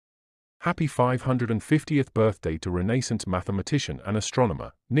Happy 550th birthday to Renaissance mathematician and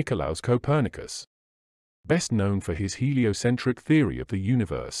astronomer, Nicolaus Copernicus. Best known for his heliocentric theory of the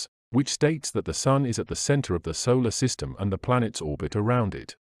universe, which states that the Sun is at the center of the solar system and the planets orbit around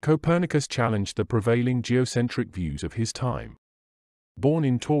it. Copernicus challenged the prevailing geocentric views of his time. Born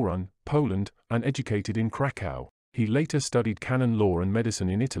in Torun, Poland, and educated in Krakow, he later studied canon law and medicine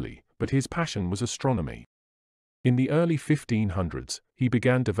in Italy, but his passion was astronomy. In the early 1500s, he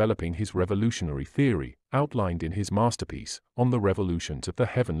began developing his revolutionary theory, outlined in his masterpiece, On the Revolutions of the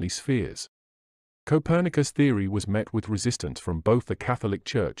Heavenly Spheres. Copernicus' theory was met with resistance from both the Catholic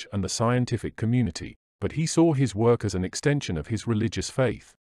Church and the scientific community, but he saw his work as an extension of his religious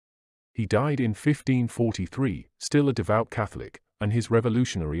faith. He died in 1543, still a devout Catholic, and his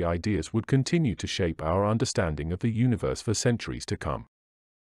revolutionary ideas would continue to shape our understanding of the universe for centuries to come.